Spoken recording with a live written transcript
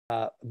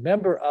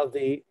member of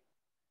the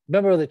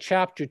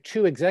Chapter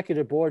 2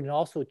 Executive Board and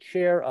also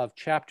chair of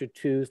Chapter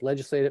 2's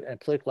Legislative and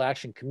Political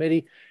Action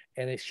Committee.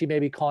 And she may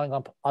be calling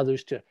on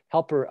others to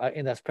help her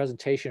in this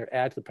presentation or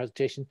add to the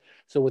presentation.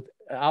 So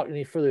without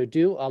any further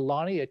ado,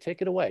 Lonnie,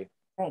 take it away.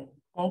 Great.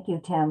 Thank you,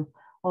 Tim.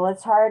 Well,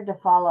 it's hard to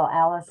follow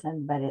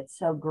Allison, but it's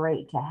so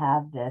great to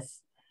have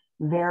this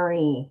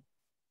very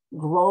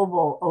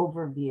global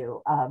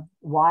overview of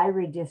why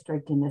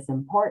redistricting is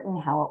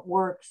important, how it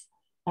works.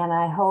 And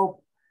I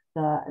hope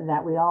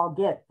that we all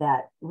get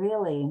that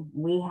really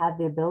we have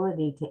the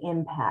ability to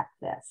impact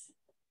this.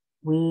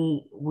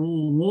 We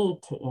need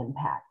to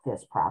impact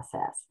this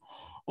process.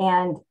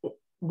 And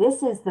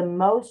this is the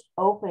most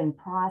open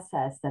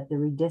process that the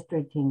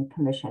Redistricting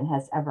Commission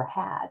has ever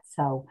had.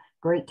 So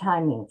great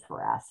timing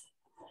for us.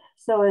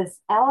 So as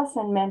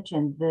Allison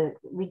mentioned, the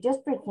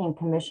Redistricting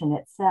Commission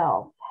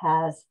itself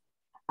has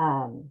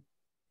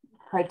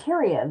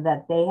criteria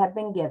that they have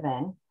been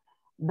given,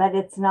 but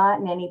it's not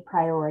in any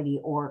priority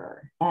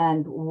order.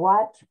 And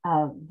what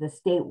the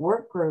state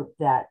work group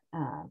that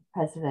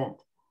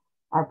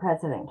our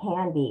President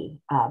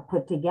Candy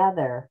put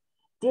together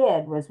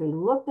did was we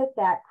looked at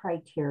that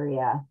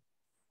criteria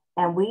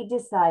and we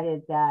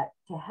decided that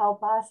to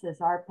help us as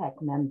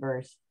RPEC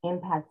members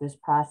impact this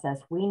process,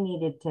 we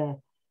needed to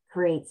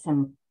create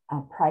some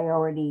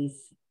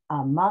priorities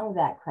among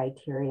that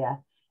criteria,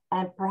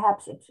 and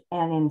perhaps,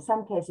 and in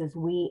some cases,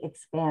 we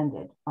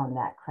expanded on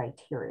that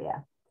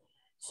criteria.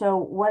 So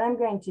what I'm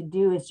going to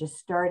do is just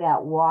start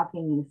out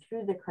walking you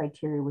through the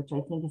criteria, which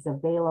I think is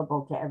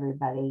available to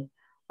everybody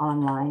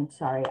online.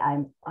 Sorry,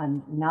 I'm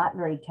not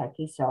very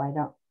techy, so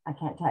I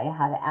can't tell you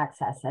how to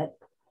access it.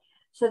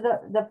 So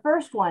the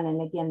first one,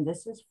 and again,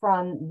 this is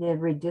from the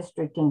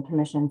Redistricting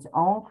Commission's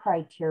own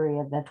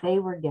criteria that they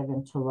were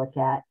given to look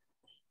at.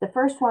 The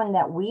first one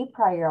that we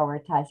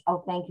prioritize,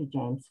 oh, thank you,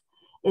 James,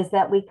 is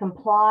that we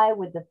comply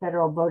with the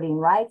Federal Voting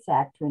Rights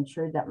Act to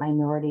ensure that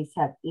minorities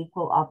have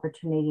equal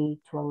opportunity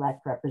to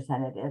elect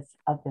representatives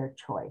of their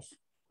choice.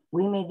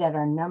 We made that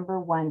our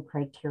 #1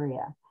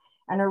 criteria.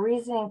 And our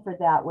reasoning for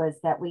that was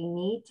that we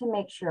need to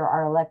make sure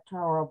our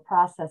electoral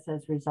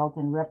processes result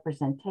in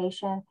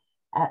representation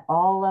at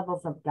all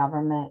levels of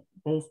government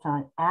based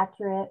on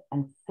accurate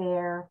and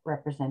fair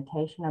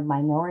representation of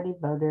minority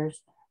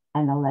voters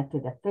and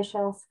elected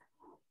officials.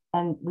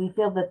 And we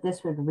feel that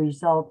this would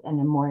result in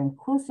a more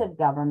inclusive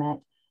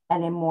government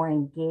and a more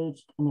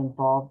engaged and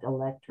involved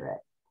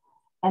electorate.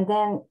 And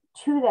then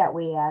to that,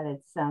 we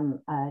added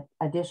some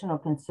additional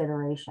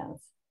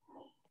considerations.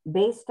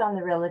 Based on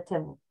the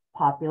relative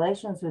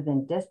populations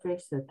within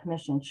districts, the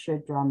Commission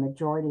should draw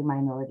majority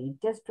minority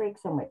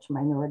districts in which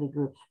minority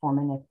groups form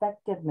an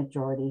effective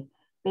majority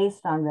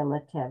based on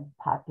relative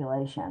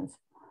populations.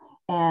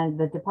 And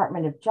the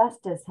Department of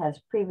Justice has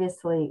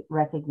previously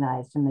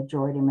recognized a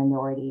majority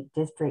minority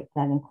district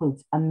that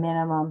includes a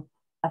minimum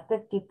of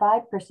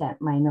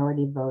 55%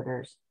 minority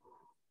voters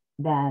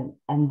and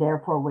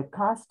therefore would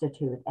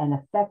constitute an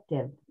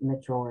effective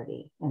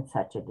majority in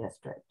such a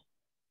district.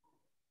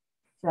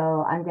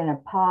 So I'm going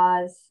to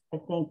pause, I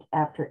think,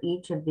 after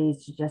each of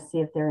these to just see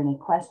if there are any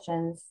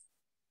questions.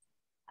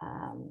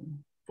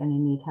 Going to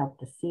need help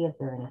to see if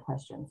there are any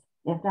questions.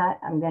 If not,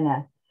 I'm going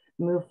to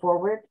move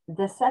forward.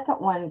 The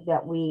second one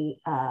that we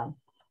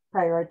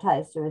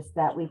prioritized is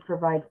that we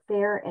provide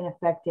fair and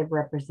effective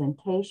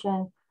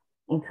representation,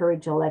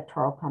 encourage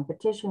electoral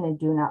competition, and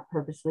do not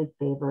purposely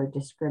favor or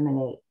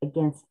discriminate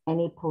against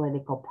any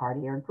political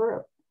party or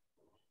group.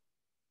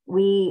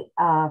 We,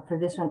 for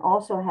this one,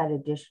 also had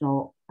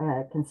additional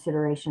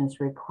considerations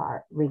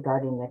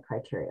regarding the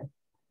criteria.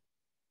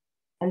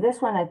 And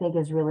this one I think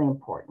is really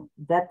important,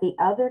 that the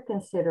other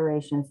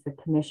considerations the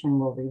Commission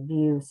will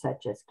review,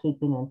 such as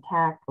keeping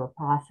intact where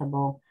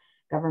possible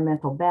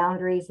governmental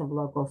boundaries of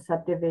local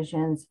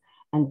subdivisions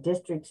and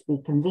districts be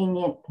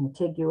convenient,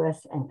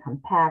 contiguous, and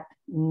compact,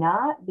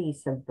 not be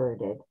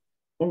subverted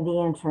in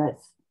the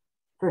interest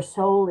for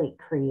solely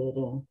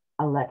creating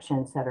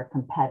elections that are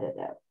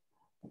competitive.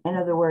 In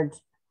other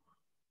words,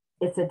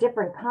 it's a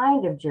different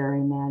kind of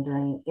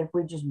gerrymandering if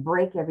we just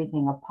break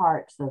everything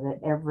apart so that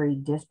every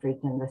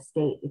district in the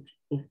state,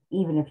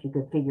 even if you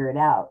could figure it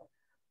out,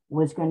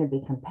 was going to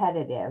be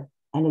competitive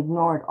and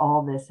ignored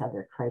all this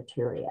other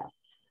criteria.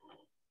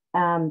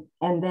 And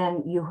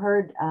then you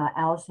heard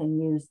Allison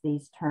use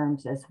these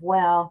terms as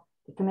well.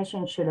 The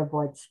Commission should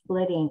avoid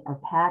splitting or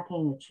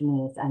packing, which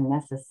means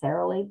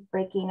unnecessarily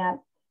breaking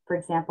up, for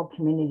example,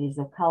 communities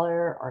of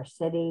color or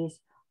cities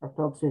or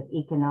folks with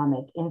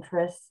economic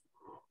interests,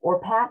 or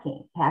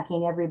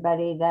packing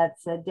everybody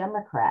that's a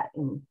Democrat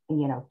in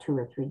 2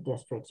 or 3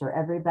 districts, or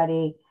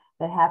everybody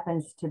that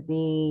happens to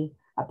be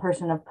a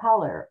person of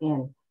color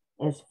in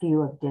as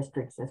few of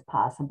districts as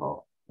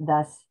possible,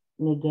 thus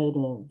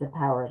negating the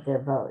power of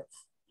their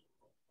votes.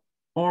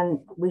 And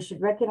we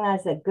should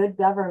recognize that good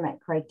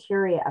government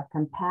criteria of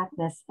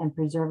compactness and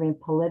preserving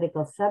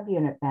political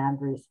subunit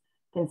boundaries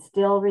can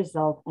still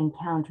result in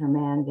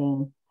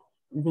countermanding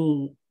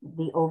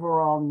the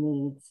overall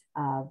needs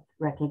of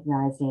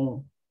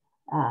recognizing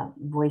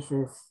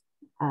voices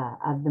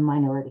of the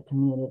minority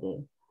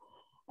community.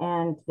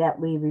 and that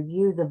we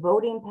review the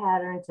voting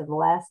patterns of the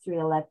last 3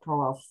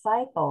 electoral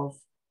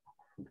cycles,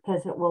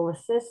 because it will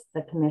assist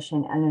the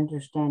commission in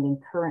understanding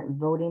current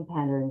voting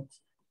patterns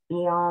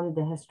beyond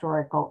the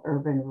historical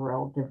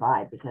urban-rural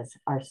divide, because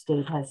our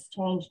state has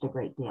changed a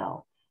great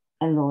deal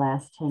in the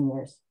last 10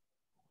 years.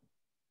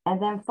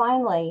 And then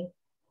finally,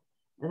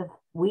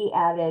 we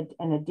added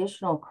an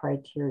additional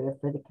criteria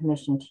for the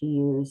commission to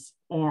use,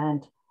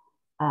 and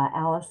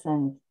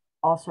Allison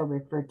also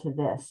referred to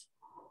this,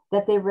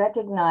 that they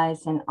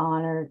recognize and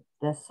honor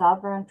the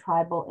sovereign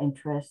tribal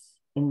interests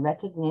in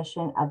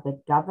recognition of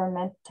the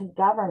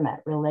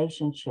government-to-government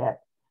relationship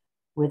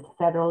with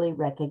federally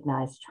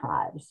recognized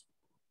tribes,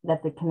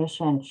 that the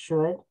commission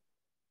should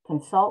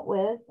consult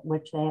with,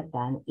 which they have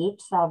done,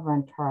 each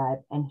sovereign tribe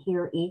and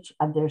hear each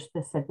of their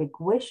specific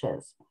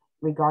wishes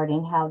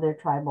regarding how their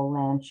tribal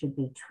land should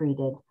be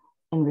treated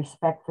in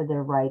respect for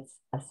their rights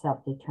of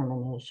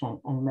self-determination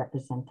and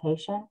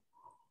representation.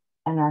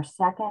 And our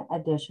second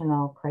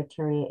additional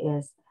criteria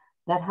is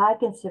that high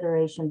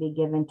consideration be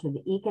given to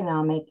the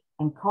economic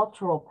and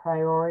cultural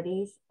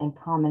priorities and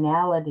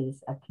commonalities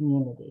of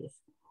communities.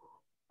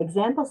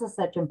 Examples of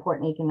such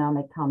important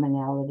economic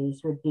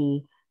commonalities would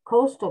be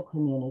coastal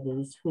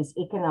communities whose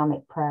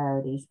economic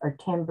priorities are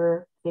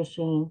timber,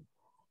 fishing,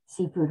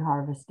 seafood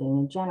harvesting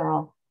in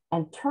general,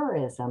 and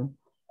tourism,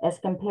 as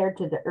compared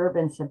to the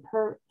urban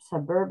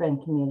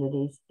suburban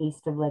communities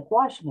east of Lake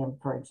Washington,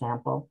 for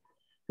example,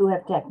 who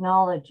have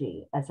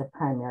technology as a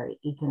primary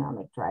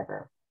economic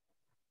driver.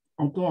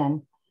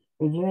 Again,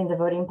 reviewing the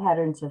voting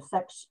patterns of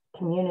such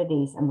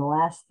communities in the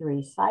last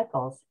 3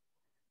 cycles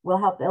will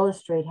help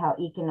illustrate how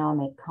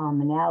economic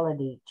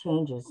commonality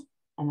changes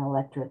an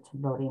electorate's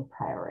voting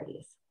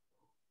priorities.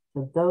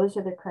 So those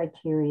are the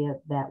criteria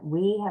that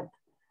we have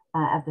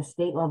at the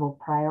state level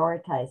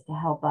prioritized to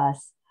help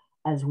us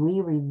as we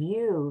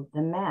review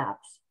the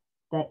maps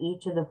that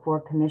each of the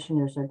 4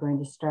 commissioners are going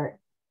to start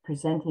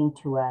presenting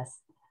to us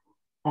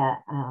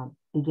at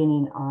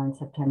beginning on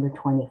September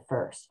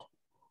 21st.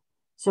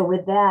 So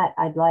with that,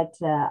 I'd like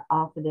to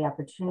offer the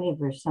opportunity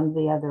for some of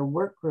the other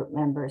work group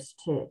members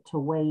to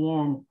weigh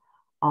in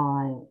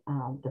on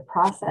the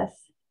process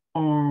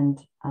and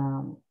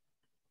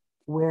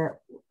where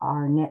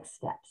our next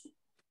steps.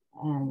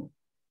 And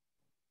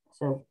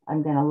so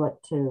I'm going to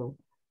look to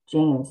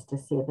James to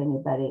see if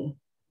anybody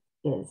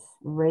is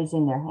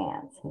raising their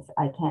hands, because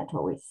I can't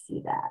always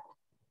see that.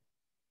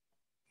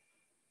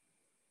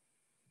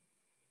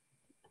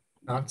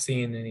 Not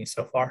seeing any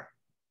so far.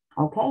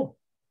 Okay.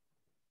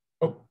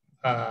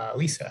 Oh,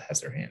 Lisa has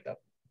her hand up.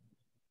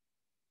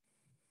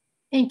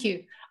 Thank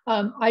you.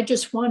 I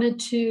just wanted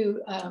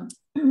to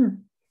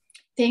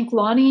thank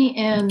Lonnie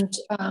and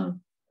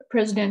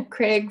President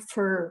Craig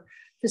for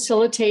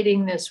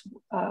facilitating this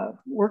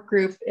work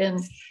group and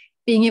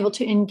being able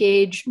to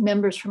engage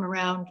members from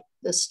around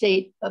the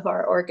state of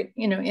our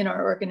in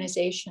our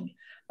organization.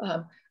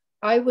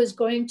 I was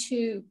going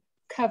to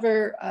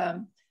cover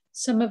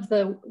some of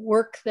the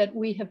work that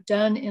we have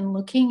done in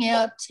looking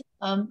at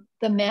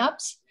the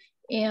maps.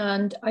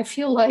 And I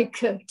feel like,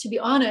 to be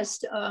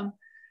honest,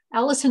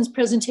 Allison's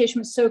presentation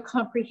was so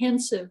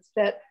comprehensive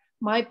that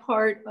my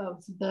part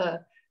of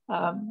the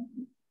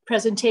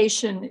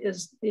presentation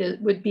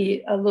would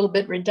be a little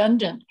bit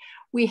redundant.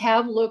 We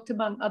have looked,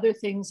 among other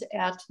things,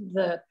 at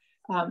the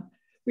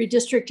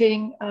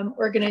redistricting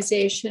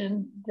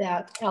organization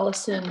that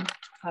Allison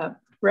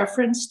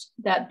referenced,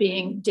 that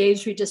being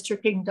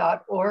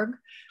daysredistricting.org.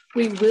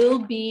 We will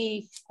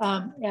be,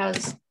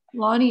 as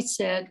Lonnie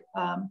said,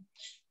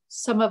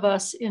 some of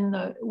us in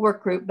the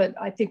work group, but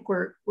I think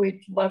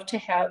we'd love to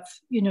have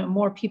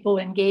more people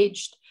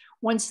engaged.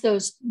 Once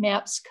those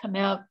maps come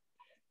out,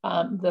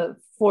 the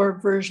 4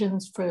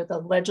 versions for the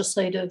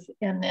legislative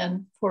and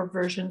then 4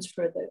 versions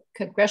for the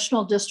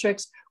congressional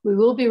districts, we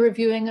will be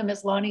reviewing them,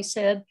 as Lonnie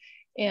said,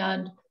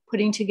 and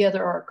putting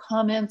together our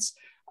comments.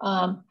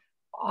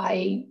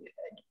 I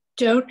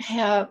don't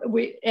have,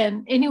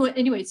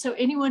 so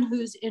anyone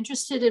who's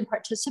interested in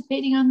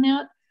participating on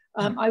that,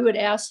 I would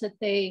ask that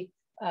they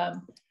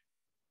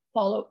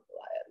follow.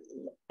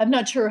 I'm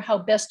not sure how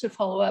best to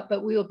follow up,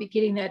 but we will be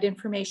getting that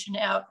information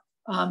out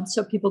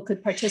so people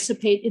could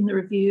participate in the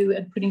review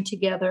and putting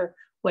together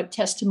what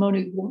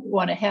testimony we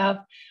want to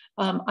have.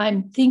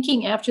 I'm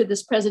thinking after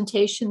this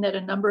presentation that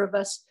a number of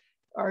us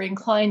are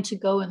inclined to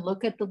go and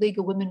look at the League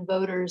of Women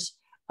Voters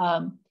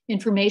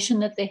information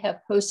that they have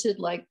posted,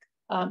 like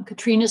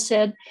Katrina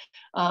said.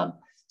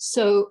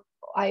 So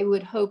I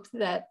would hope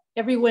that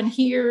everyone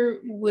here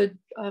would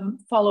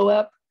follow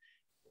up,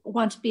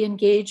 want to be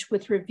engaged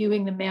with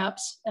reviewing the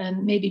maps,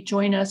 and maybe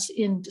join us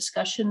in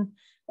discussion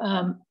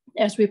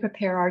as we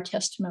prepare our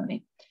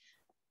testimony.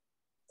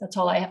 That's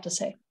all I have to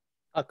say.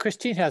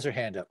 Christine has her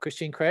hand up.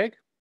 Christine Craig.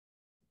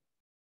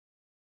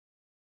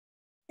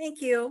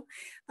 Thank you.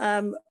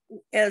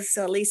 As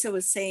Lisa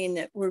was saying,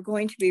 that we're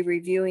going to be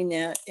reviewing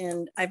that,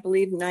 and I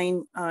believe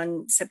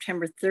on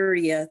September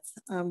 30th,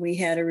 we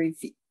had a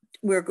review.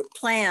 We're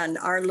planned,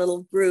 our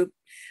little group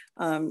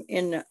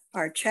in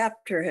our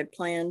chapter had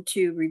planned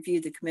to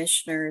review the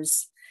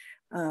commissioners'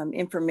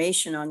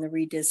 information on the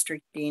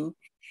redistricting.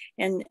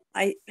 And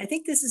I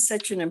think this is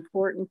such an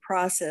important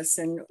process,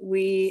 and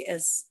we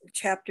as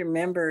chapter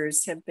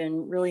members have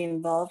been really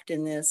involved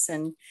in this,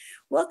 and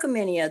welcome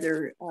any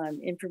other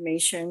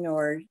information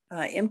or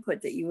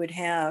input that you would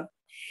have.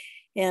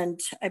 And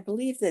I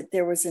believe that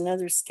there was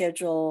another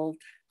scheduled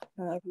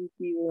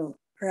review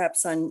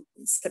perhaps on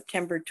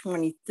September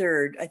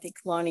 23rd. I think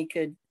Lonnie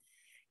could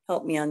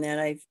help me on that.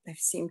 I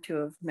seem to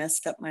have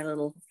messed up my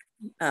little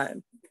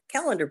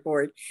calendar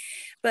board,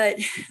 but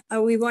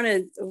we want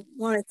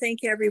to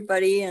thank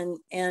everybody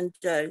and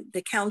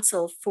the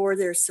council for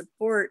their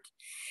support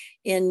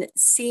in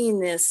seeing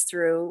this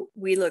through.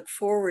 We look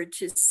forward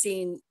to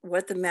seeing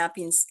what the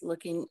mapping's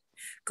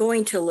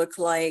going to look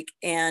like,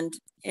 and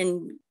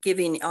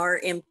giving our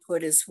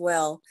input as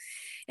well,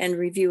 and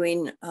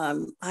reviewing.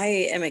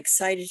 I am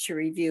excited to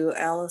review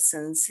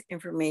Allison's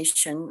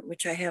information,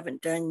 which I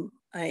haven't done.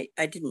 I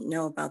didn't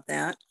know about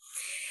that.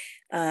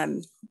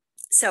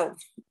 So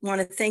want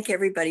to thank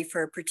everybody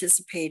for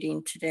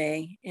participating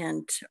today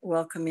and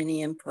welcome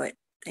any input.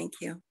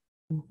 Thank you.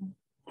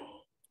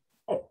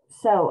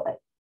 So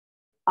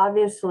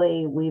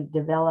obviously we've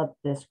developed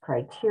this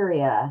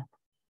criteria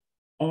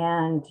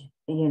and,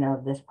 you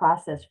know, this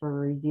process for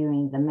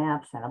reviewing the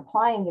maps and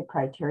applying the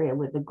criteria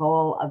with the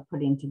goal of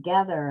putting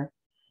together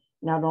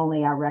not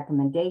only our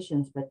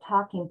recommendations, but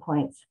talking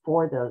points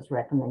for those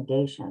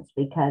recommendations,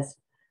 because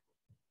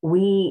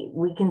we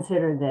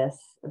consider this,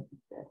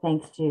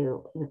 thanks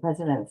to the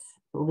president's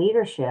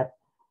leadership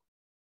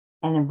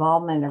and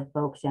involvement of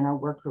folks in our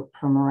work group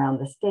from around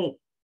the state,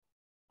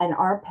 an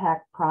RPEC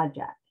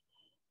project.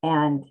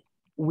 And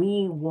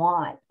we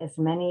want as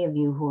many of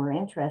you who are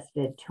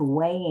interested to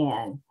weigh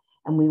in,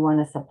 and we want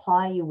to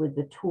supply you with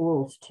the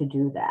tools to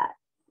do that.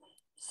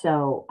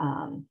 So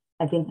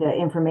I think the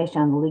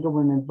information on the League of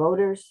Women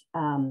Voters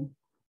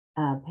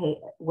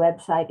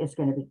website is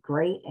going to be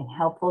great and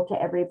helpful to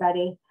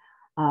everybody.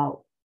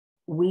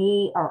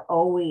 We are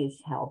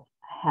always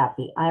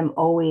happy. I'm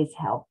always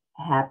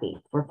happy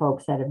for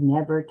folks that have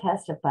never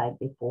testified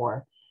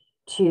before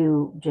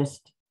to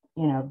just,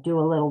 you know, do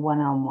a little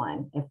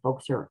one-on-one if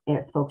folks are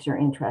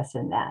interested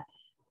in that.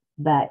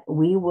 But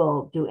we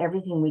will do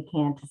everything we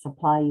can to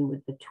supply you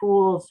with the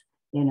tools,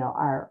 you know,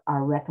 our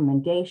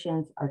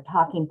recommendations, our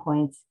talking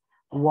points,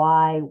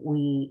 why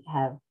we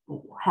have,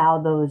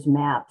 how those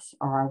maps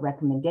or our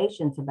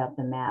recommendations about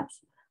the maps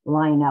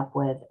line up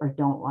with or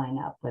don't line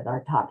up with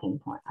our talking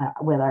point,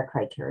 with our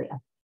criteria.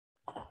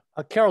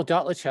 Carol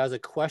Dotlich has a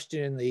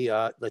question in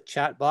the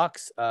chat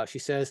box. She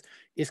says,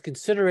 is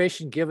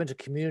consideration given to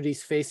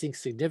communities facing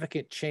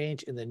significant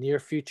change in the near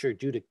future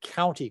due to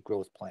county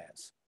growth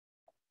plans?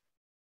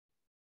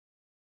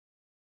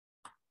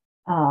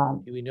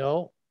 Do we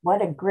know?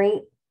 What a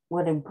great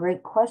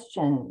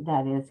question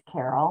that is,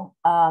 Carol.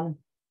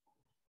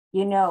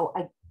 You know,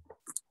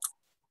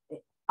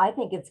 I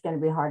think it's going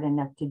to be hard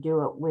enough to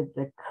do it with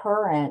the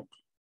current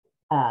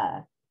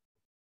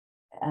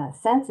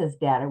census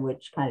data,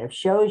 which kind of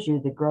shows you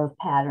the growth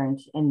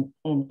patterns in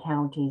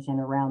counties and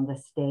around the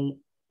state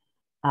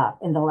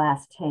in the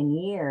last 10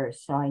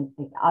 years. So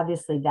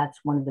obviously that's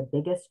one of the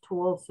biggest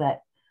tools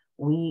that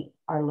we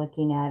are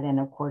looking at. And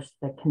of course,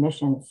 the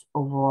commission's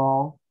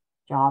overall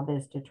job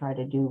is to try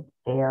to do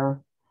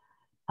fair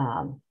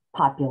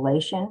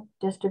population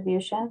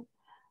distribution.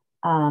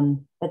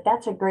 But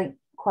that's a great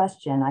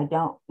question. I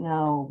don't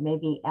know,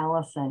 maybe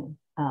Allison,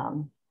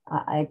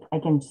 I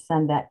can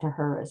send that to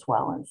her as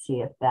well and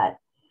see if that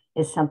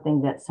is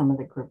something that some of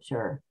the groups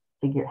have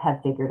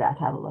figured out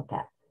how to look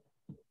at.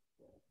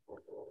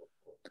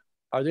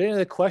 Are there any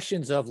other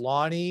questions of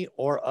Lonnie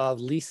or of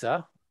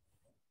Lisa?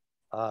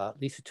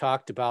 Lisa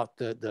talked about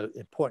the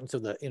importance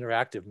of the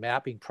interactive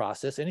mapping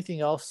process.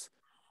 Anything else?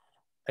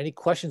 Any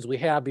questions we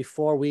have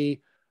before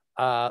we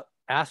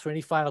ask for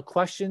any final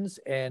questions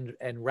and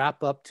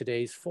wrap up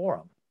today's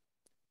forum?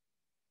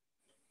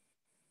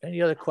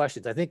 Any other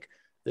questions? I think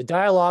the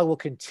dialogue will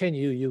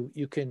continue.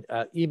 You can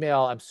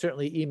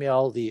certainly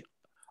email the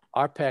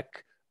RPEC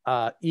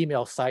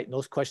email site, and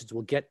those questions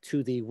will get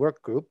to the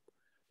work group,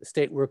 the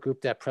state work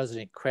group that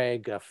President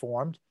Craig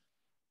formed.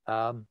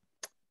 And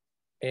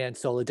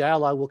so the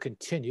dialogue will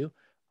continue.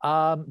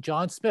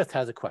 John Smith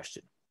has a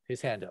question,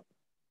 his hand up.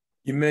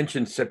 You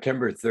mentioned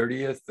September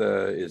 30th.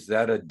 Is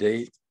that a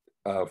date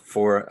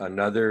for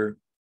another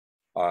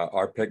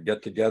RPEC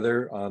get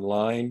together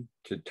online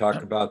to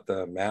talk about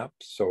the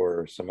maps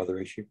or some other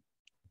issue?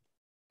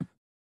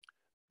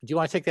 Do you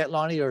want to take that,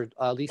 Lonnie or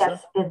Lisa?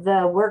 Yes,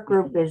 the work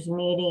group is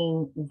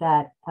meeting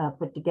that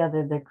put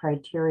together the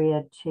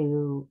criteria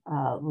to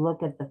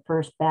look at the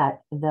first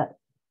batch, the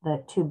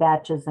two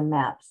batches of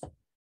maps,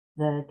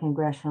 the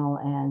congressional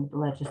and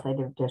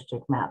legislative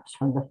district maps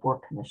from the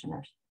 4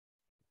 commissioners.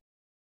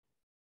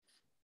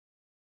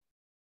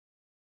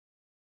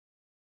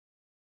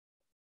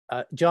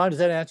 John, does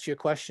that answer your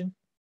question?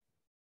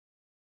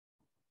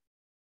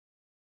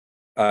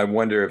 I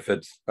wonder if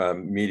it's a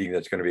meeting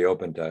that's going to be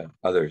open to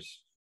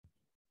others.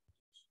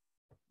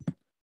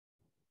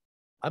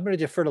 I'm going to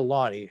defer to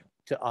Lonnie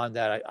on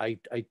that.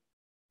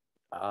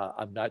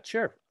 I'm not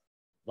sure.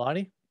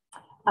 Lonnie?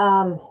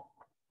 I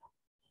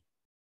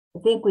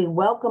think we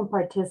welcome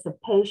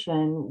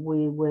participation.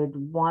 We would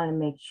want to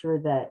make sure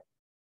that,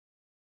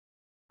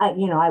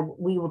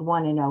 we would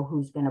want to know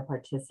who's going to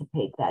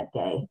participate that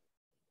day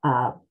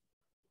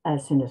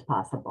as soon as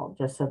possible,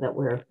 just so that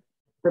we're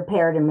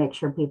prepared and make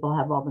sure people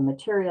have all the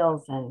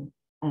materials and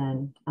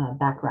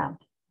background.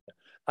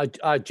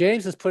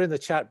 James has put in the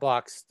chat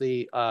box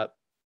the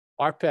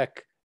RPEC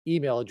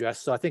email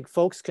address. So I think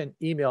folks can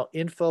email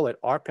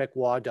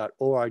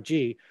info@rpecwa.org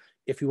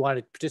if you want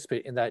to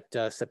participate in that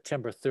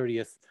September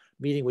 30th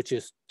meeting, which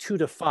is 2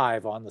 to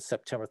 5 on the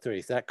September 30th.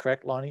 Is that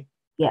correct, Lonnie?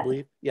 Yes. I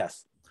believe?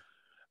 Yes.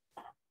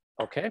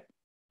 Okay.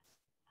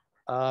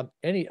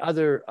 Any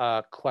other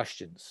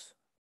questions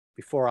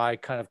before I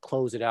kind of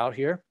close it out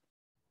here?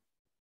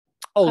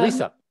 Oh,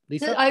 Lisa.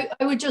 Lisa? I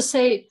would just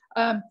say,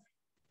 as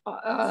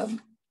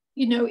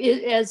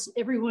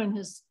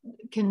everyone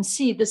can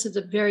see, this is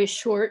a very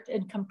short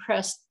and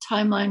compressed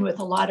timeline with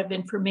a lot of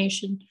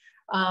information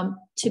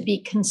to be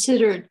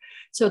considered.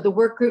 So the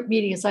work group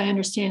meeting, as I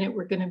understand it,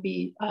 we're going to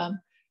be,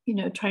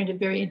 trying to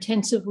very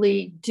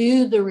intensively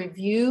do the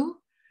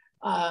review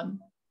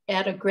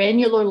at a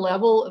granular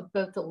level of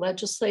both the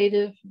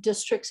legislative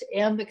districts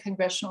and the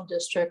congressional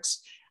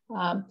districts,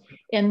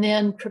 and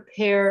then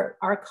prepare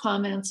our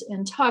comments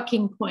and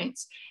talking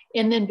points.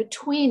 And then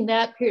between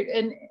that period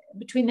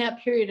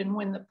and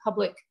when the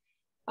public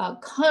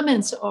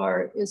comments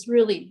is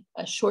really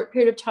a short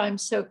period of time.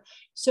 So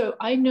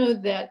I know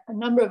that a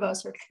number of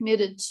us are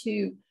committed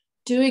to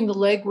doing the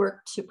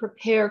legwork to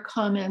prepare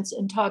comments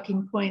and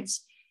talking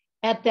points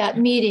at that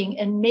meeting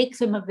and make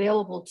them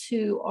available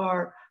to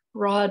our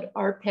broad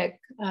RPEC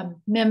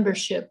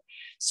membership.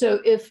 So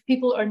if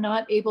people are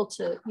not able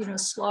to,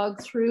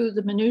 slog through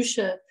the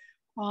minutia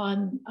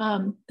on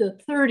the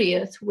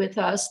 30th with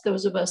us,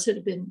 those of us that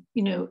have been,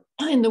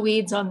 in the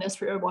weeds on this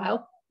for a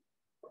while,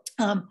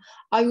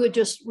 I would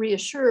just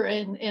reassure,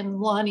 and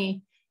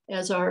Lonnie,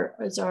 as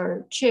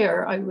our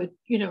chair, I would,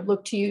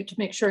 look to you to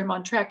make sure I'm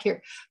on track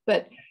here.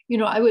 But,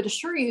 I would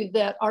assure you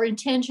that our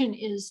intention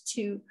is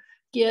to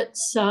get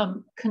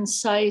some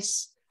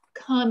concise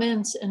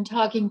comments and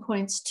talking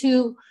points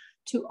to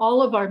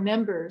all of our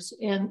members.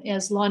 And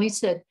as Lonnie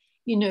said,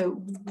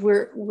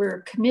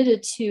 we're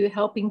committed to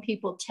helping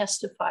people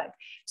testify.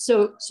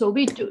 So we'll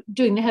be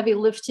doing the heavy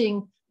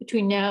lifting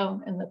between now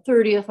and the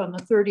 30th, on the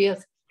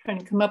 30th, trying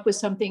to come up with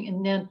something,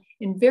 and then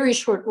in very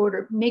short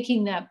order,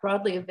 making that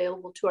broadly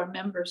available to our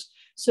members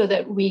so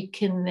that we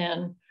can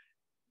then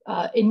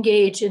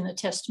engage in the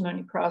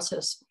testimony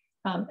process.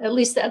 At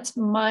least that's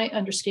my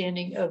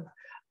understanding of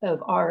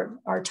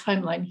our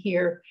timeline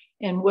here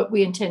and what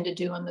we intend to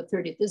do on the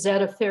 30th. Is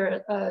that a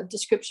fair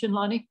description,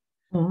 Lonnie?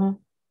 Mm-hmm.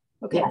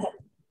 Okay. Yes.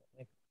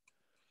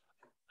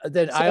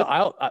 Then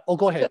I'll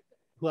go ahead.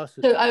 Who else?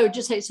 So I would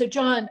just say, so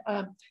John,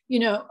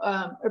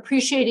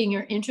 appreciating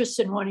your interest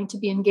in wanting to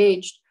be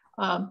engaged,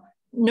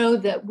 know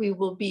that we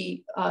will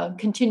be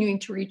continuing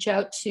to reach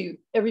out to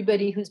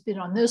everybody who's been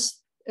on this,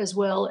 as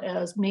well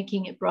as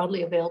making it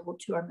broadly available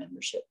to our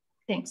membership.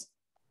 Thanks.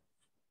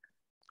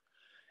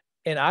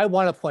 And I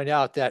want to point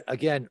out that,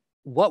 again,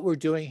 what we're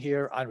doing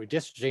here on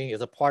redistricting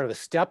is a part of a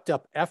stepped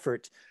up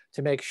effort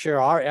to make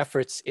sure our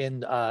efforts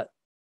in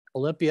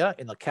Olympia,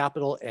 in the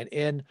Capitol, and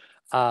in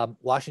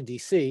Washington,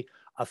 D.C.,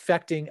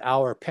 affecting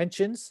our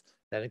pensions,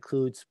 that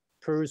includes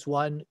PERS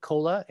 1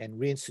 COLA and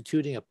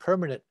reinstituting a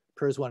permanent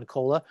PERS 1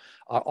 COLA,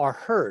 are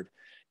heard.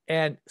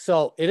 And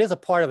so it is a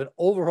part of an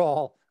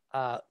overall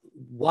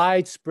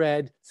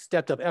widespread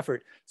stepped up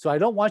effort. So I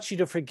don't want you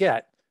to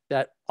forget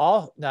that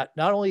not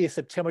only is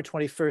September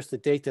 21st the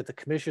date that the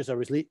commissioners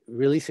are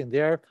releasing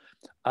their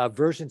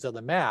versions of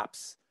the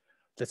maps,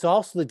 that's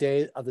also the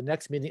day of the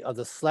next meeting of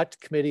the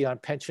Select Committee on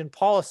Pension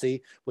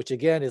Policy, which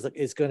again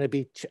is going to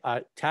be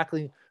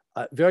tackling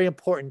a very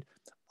important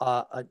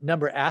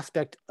number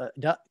aspect,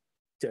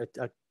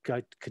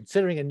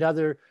 considering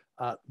another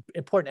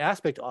important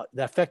aspect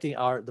that affecting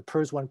the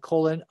PERS 1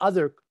 COLA and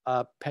other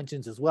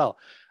pensions as well.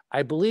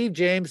 I believe,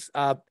 James,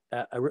 a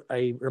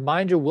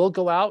reminder will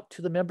go out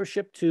to the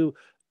membership to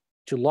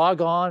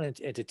log on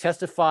and to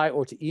testify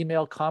or to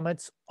email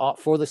comments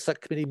for the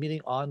Select Committee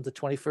meeting on the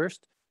 21st.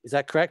 Is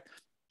that correct?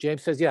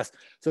 James says yes.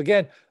 So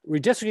again,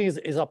 redistricting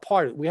is a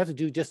part. We have to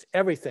do just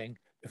everything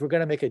if we're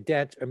going to make a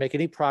dent or make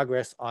any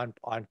progress on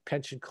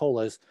pension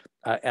COLAs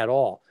at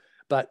all.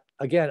 But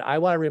again, I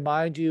want to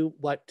remind you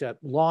what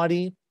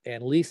Lonnie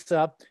and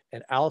Lisa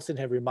and Allison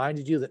have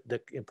reminded you, that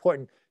the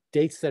important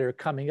dates that are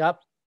coming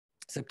up.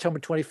 September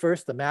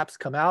 21st, the maps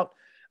come out.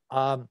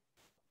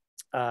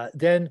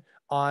 Then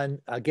on,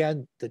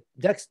 again, the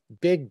next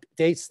big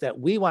dates that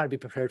we want to be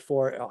prepared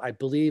for, I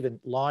believe, and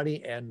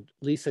Lonnie and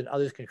Lisa and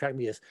others can correct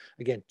me, is,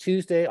 again,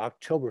 Tuesday,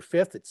 October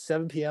 5th at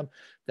 7 p.m.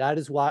 That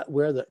is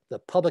where the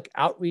public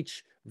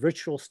outreach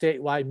virtual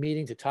statewide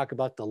meeting to talk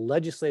about the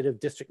legislative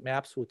district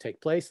maps will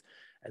take place.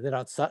 And then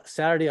on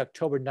Saturday,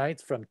 October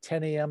 9th from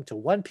 10 a.m. to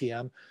 1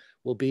 p.m.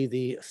 will be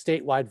the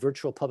statewide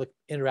virtual public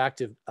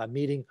interactive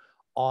meeting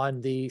on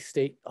the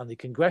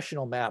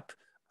congressional map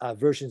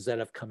versions that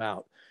have come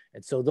out.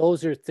 And so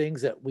those are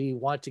things that we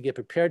want to get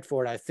prepared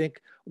for. And I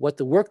think what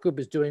the work group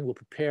is doing will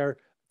prepare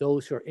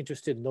those who are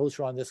interested and those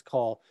who are on this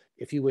call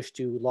if you wish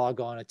to log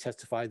on and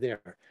testify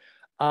there.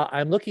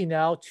 I'm looking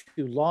now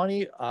to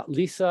Lonnie,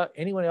 Lisa,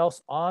 anyone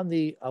else on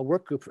the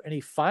work group for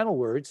any final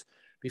words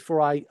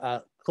before I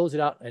close it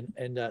out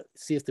and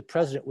see if the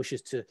president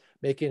wishes to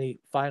make any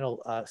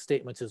final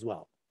statements as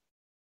well.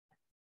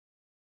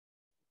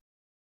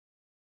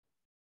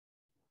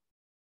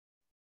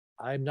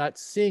 I'm not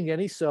seeing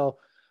any, so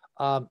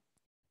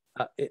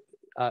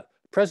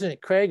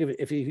President Craig,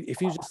 if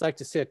you just like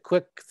to say a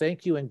quick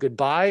thank you and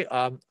goodbye.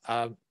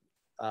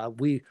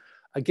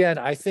 Again,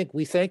 I think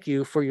we thank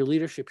you for your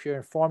leadership here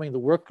in forming the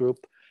work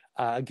group,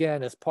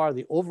 again, as part of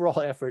the overall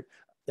effort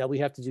that we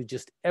have to do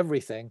just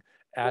everything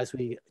as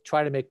we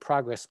try to make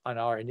progress on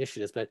our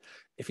initiatives. But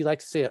if you'd like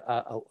to say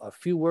a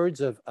few words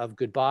of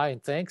goodbye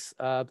and thanks,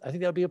 I think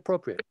that would be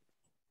appropriate.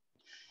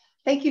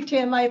 Thank you,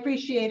 Tim. I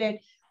appreciate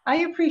it. I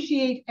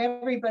appreciate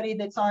everybody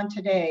that's on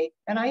today,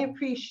 and I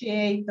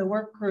appreciate the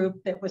work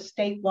group that was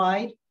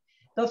statewide.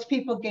 Those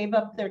people gave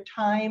up their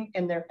time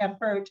and their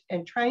effort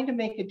and trying to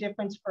make a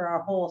difference for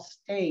our whole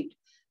state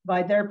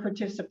by their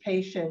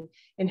participation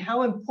and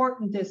how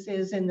important this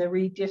is in the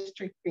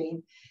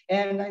redistricting.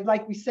 And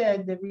like we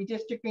said, the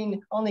redistricting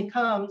only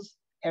comes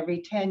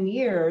every 10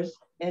 years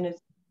and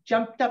it's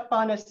jumped up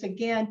on us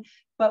again,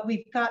 but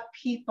we've got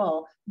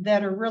people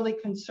that are really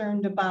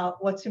concerned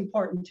about what's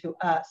important to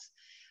us.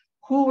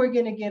 Who we're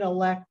going to get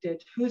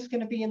elected, who's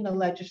going to be in the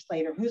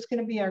legislature, who's going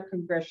to be our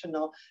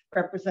congressional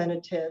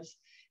representatives,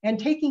 and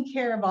taking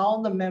care of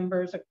all the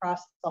members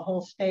across the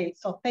whole state.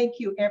 So thank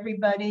you,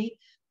 everybody,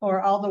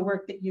 for all the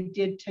work that you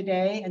did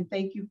today, and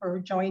thank you for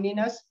joining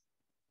us.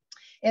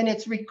 And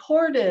it's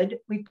recorded,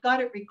 we've got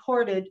it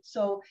recorded,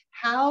 so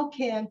how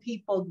can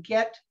people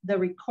get the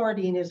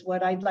recording is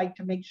what I'd like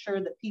to make sure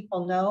that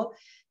people know,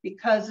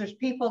 because there's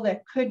people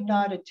that could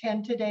not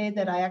attend today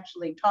that I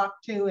actually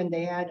talked to and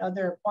they had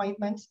other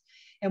appointments.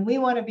 And we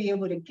want to be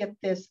able to get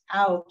this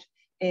out.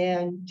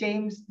 And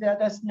James,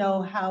 let us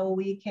know how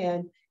we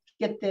can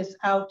get this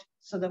out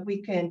so that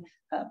we can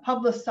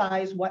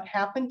publicize what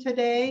happened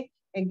today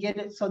and get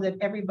it so that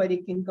everybody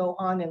can go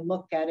on and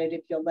look at it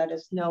if you'll let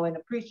us know, and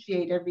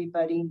appreciate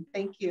everybody.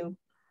 Thank you.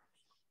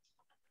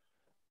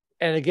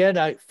 And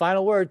again,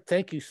 final word,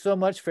 thank you so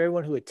much for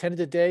everyone who attended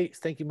today.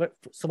 Thank you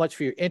so much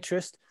for your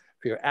interest,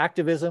 for your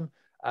activism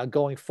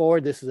going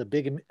forward. This is a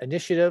big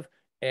initiative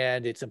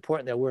and it's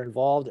important that we're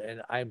involved.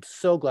 And I'm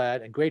so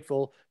glad and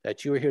grateful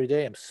that you were here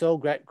today. I'm so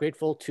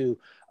grateful to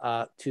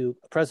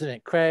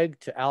President Craig,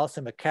 to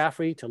Allison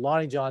McCaffrey, to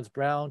Lonnie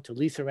Johns-Brown, to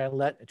Lisa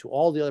Ranlett, and to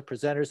all the other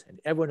presenters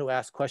and everyone who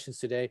asked questions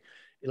today.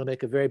 It'll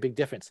make a very big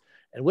difference.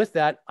 And with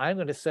that, I'm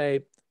going to say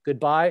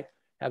goodbye.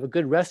 Have a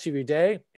good rest of your day.